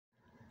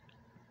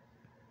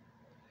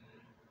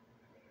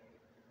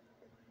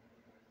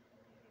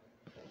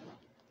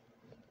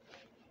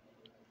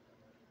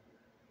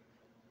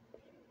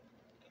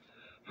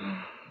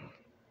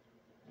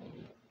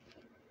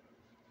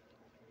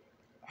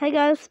Hey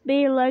guys,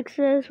 me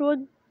Alexis.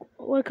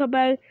 Welcome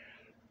back.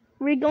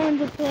 We're going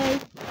to play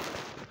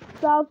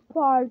South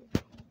Park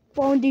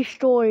Phone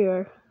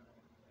Destroyer.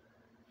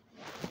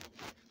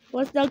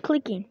 What's not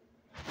clicking?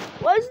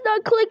 What's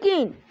not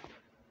clicking?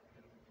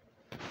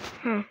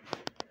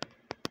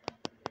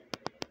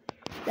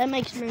 That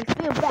makes me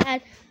feel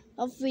bad.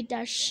 I'll feed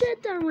that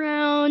shit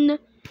around.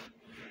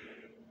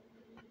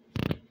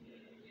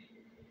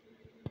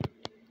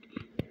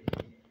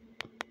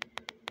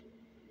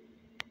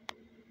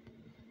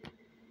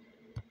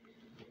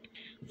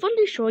 Phone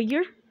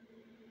Destroyer.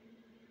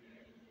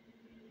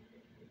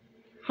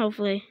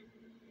 Hopefully.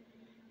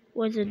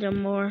 Was it the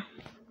more?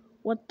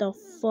 What the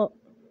fuck?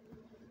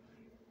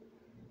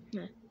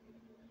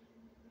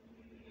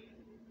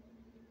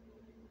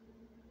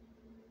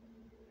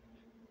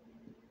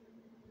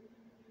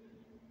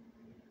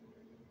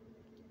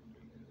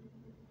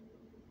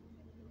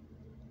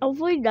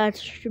 Hopefully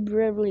that's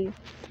really.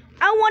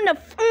 I wanna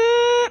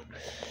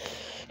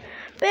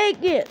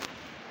bake it.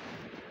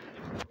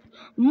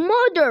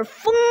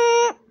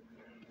 Motherfucker!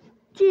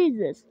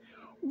 Jesus.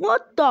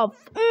 What the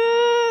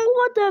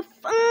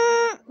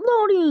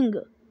loading?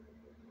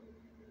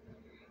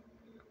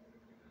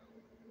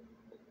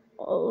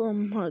 Oh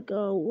my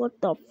god, what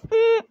the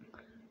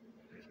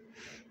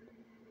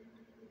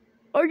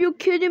Are you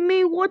kidding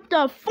me? What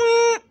the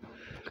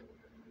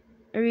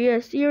Are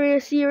you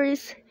serious?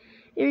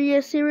 Are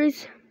you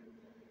serious?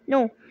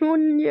 No,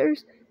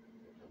 there's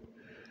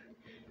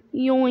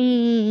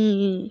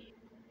yoing.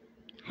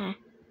 Huh.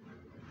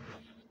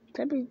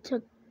 Time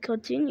to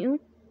continue.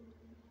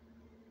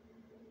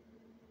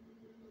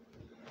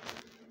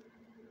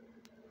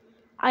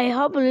 I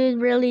hope it is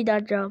really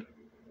that job.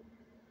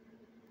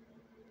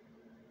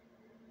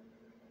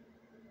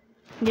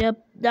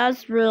 Yep,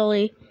 that's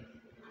really.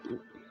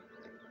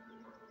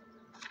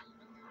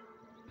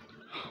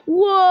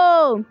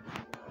 Whoa!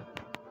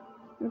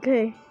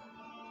 Okay.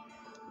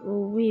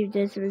 Oh,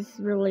 this is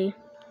really.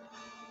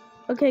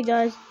 Okay,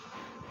 guys.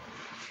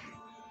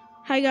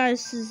 Hi,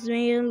 guys. This is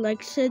me,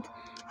 Alexis,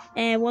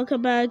 and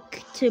welcome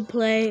back to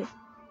play.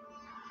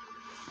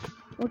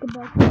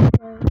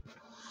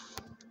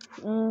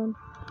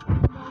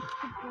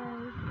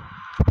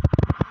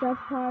 South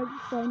Park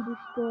Phone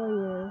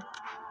Destroyer.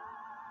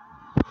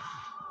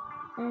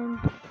 And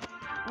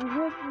I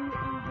hope you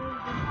enjoyed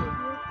this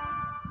video.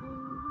 And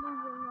leave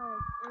a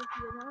like if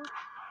you know.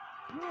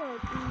 You'll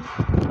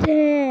be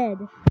dead.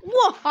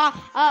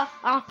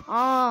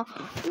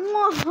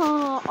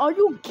 Are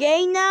you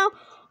gay now?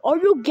 Are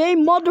you gay,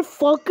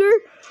 motherfucker?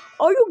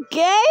 Are you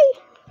gay?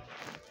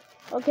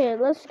 Okay,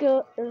 let's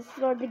go. Let's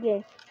start the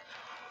game.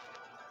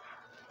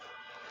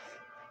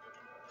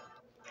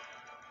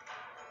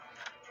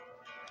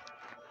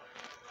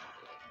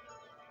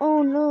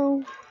 Oh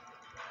no.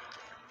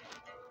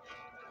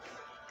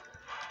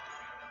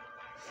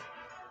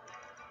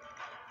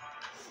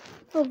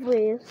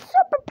 Hopefully,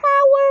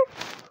 superpower.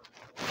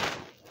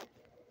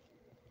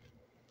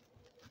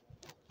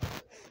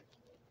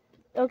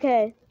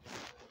 Okay,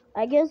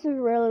 I guess it's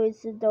really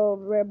the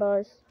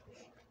rebels.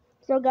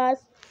 So guys,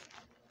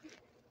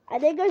 I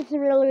think it's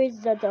really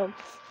the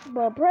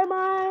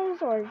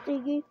premise or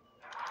thingy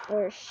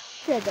or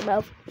shit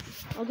about.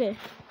 Okay.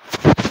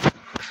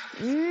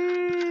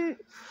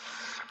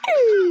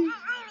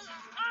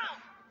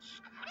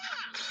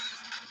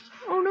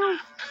 Oh no.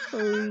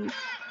 Sorry.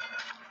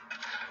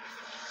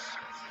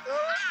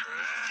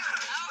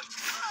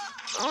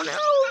 Oh no.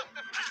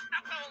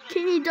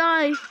 Can he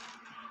die?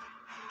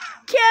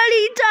 Can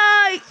he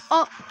die?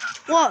 Oh,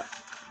 what?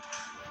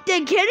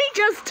 Then can he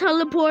just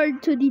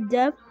teleport to the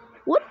death?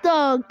 What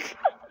the?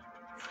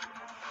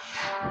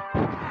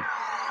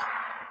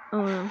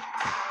 Oh no.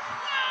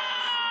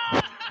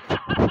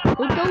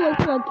 It don't look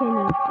like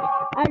Kenny.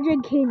 I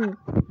just Kenny.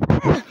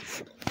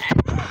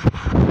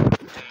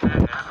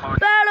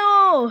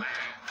 Battle!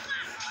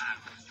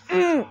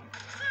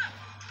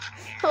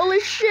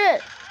 Holy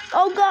shit!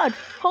 Oh god!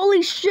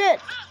 Holy shit!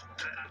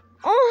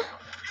 Oh!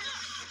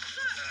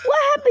 What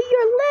happened to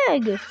your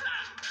leg?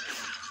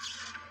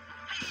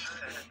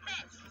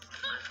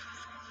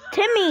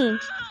 Timmy!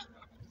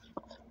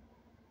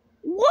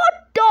 What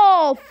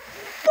the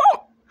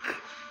fuck?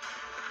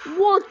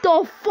 What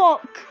the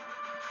fuck?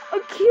 A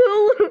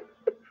killer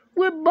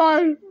with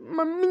my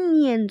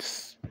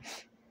minions.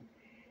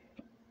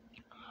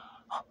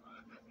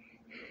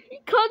 He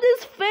cut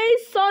his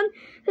face on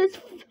his.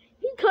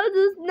 He cut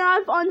his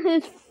knife on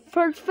his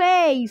first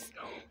face.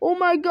 Oh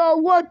my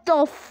god! What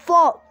the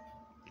fuck?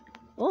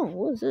 Oh,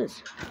 what is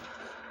this?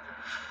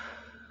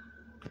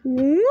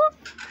 What?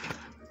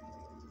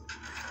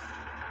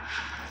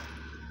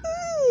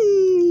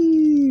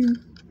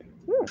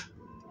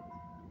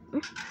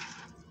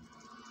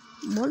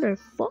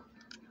 Motherfucker.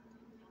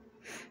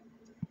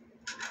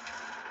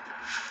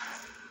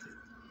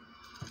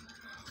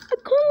 I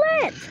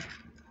quit.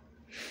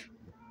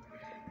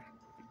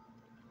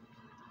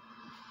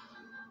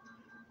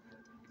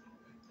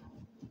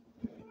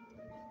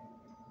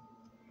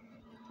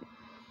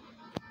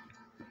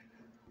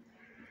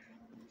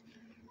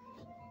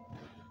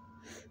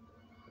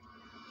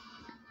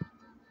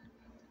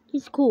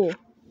 He's cool.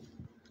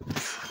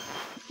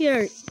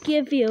 Here,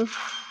 give you.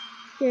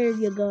 Here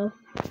you go.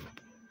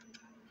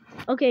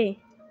 Okay,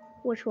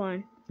 which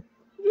one?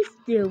 Just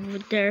do over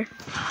there.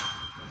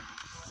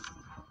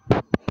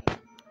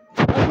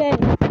 Okay.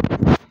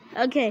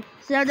 Okay,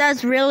 so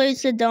that's really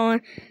so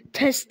don't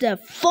test the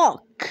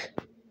fuck.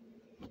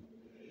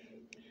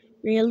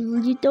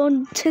 Really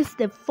don't test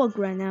the fuck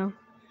right now.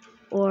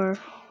 Or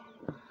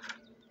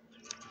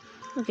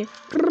okay.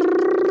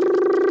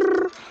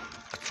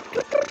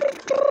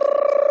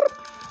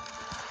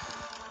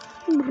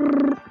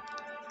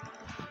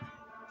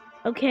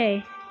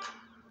 Okay.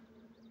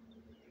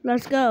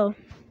 Let's go.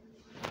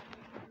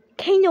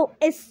 Kenny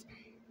is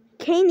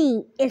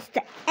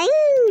the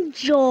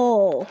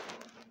angel.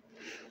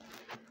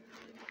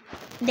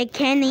 The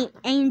Kenny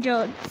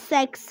angel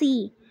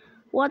sexy.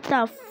 What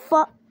the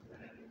fuck?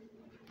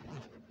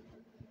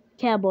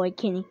 Cowboy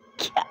Kenny.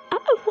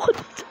 What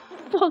the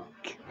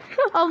fuck?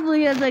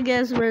 Hopefully as I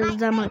guess where's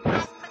that much.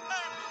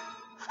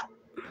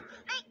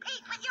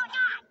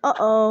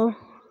 Uh-oh.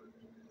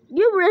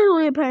 You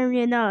really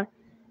apparently not.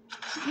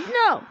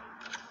 No.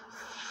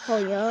 Oh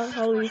yeah,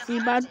 holy see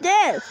about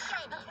this.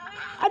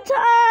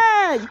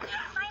 Attack!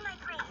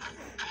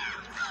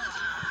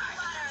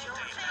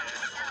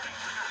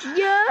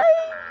 Yay!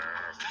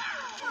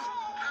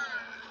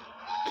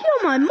 Kill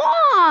my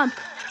mom!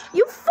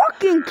 You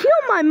fucking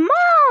kill my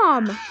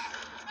mom!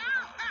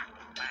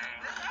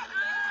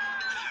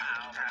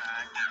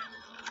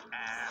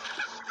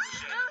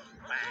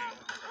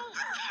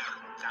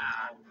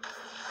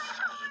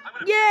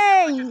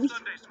 Yay!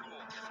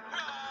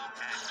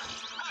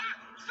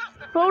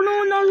 Oh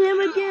no, not him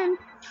again.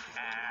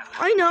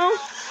 I know.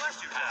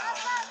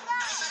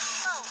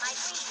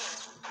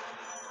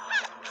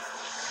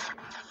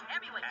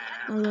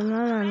 No, no,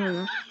 no, no,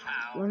 no.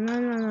 No, no,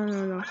 no, no,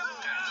 no, no.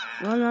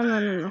 No, no, no,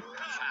 no, no.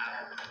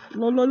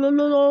 Lo, lo, lo,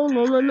 lo, lo,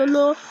 lo, lo, lo,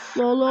 lo,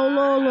 lo,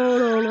 lo,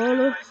 lo, lo,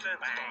 lo.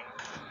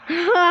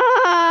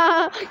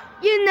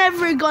 You're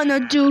never gonna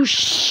do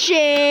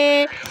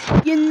shit.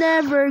 You're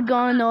never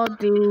gonna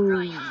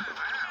do.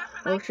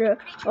 Oh shit,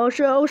 oh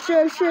shit, oh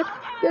shit, shit.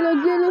 Get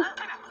it.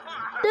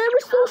 They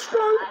were so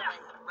strong.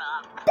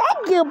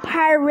 Thank you,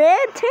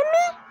 pirate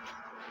Timmy.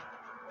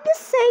 You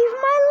saved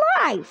my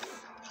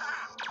life.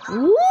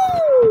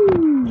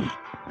 Woo!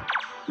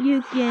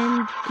 You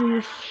can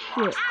do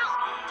shit.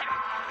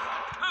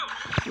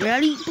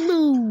 Ready,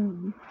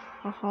 blue.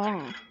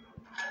 Haha.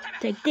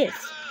 Take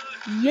this.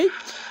 Yeet.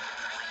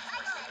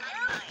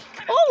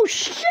 Oh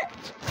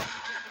shit!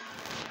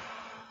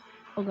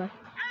 Okay.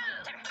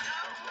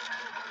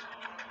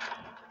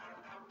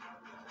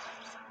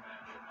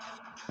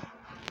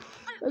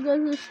 You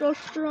guys are so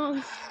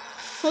strong.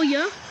 Oh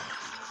yeah?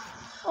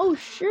 Oh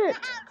shit!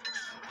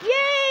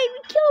 Yay! We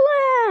kill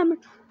him!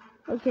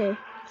 Okay.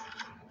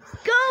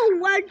 Go!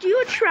 Why'd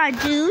you try,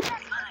 dude?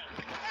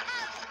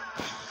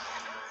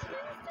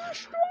 You're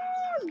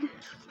strong!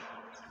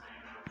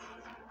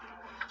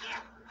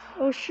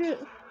 Oh shit.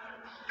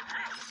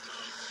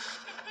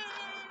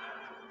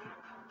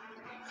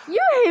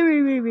 You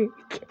hate me.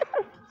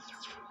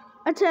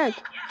 Attack.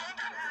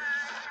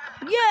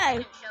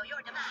 Yay!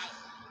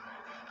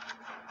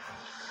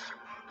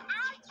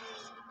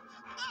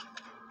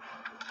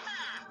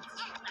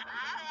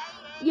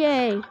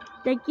 Yay!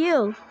 Thank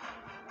you.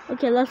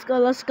 Okay, let's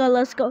go.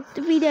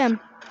 Defeat him.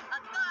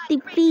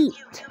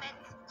 Defeat.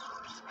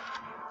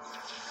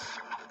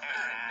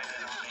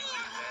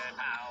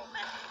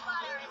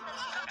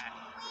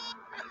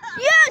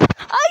 Yes!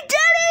 I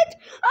did it!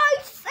 I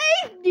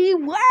saved the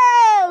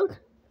world!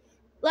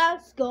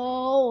 Let's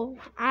go.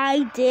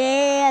 I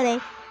did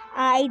it.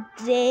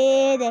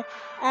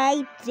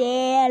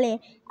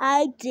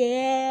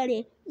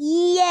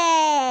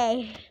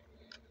 Yay!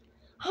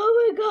 Oh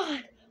my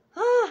god.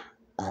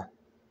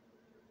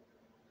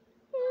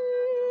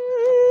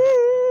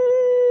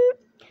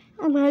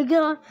 Oh my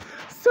god.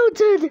 So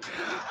good.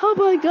 Oh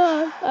my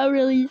god. I'm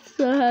really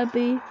so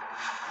happy.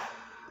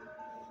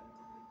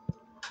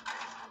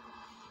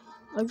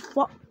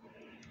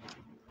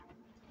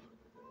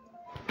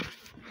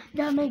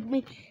 That makes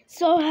me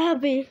so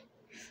happy.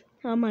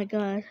 Oh my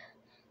god.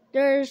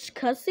 There's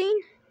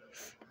cussing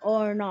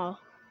or no?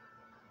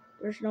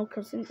 There's no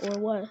cussing or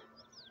what?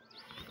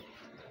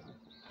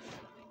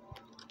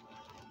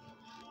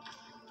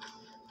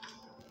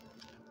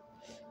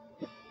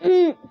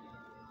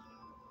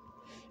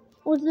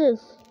 What's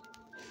this?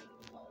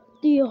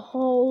 The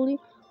holy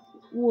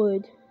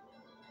wood.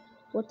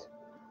 What?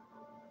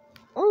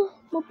 Oh,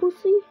 my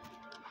pussy.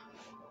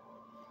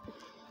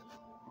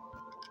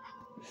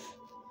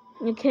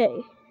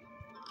 Okay.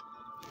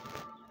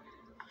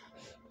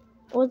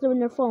 What's on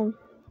your phone?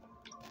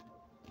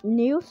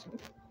 News?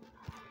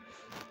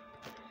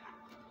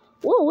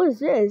 Whoa, what is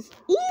this?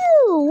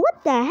 Ew!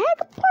 What the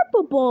heck?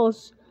 Purple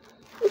balls.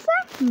 Is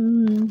that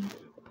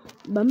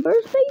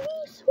members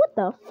babies? What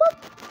the fuck?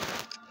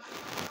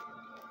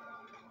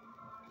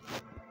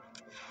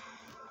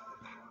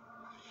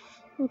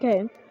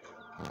 Okay.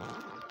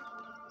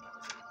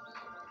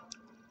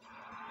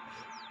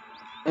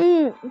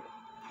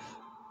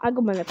 I'm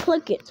gonna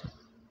click it.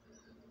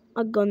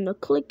 I'm gonna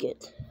click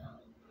it.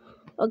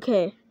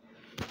 Okay.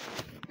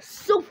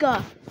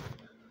 Suka!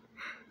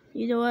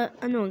 You know what?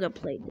 I know I'm gonna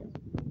play this.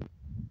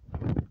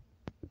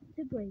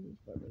 It's great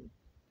for me.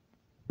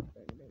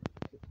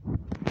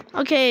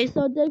 Okay,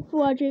 so thanks for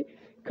watching.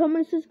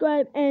 Comment,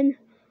 subscribe, and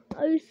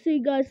I'll see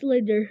you guys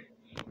later.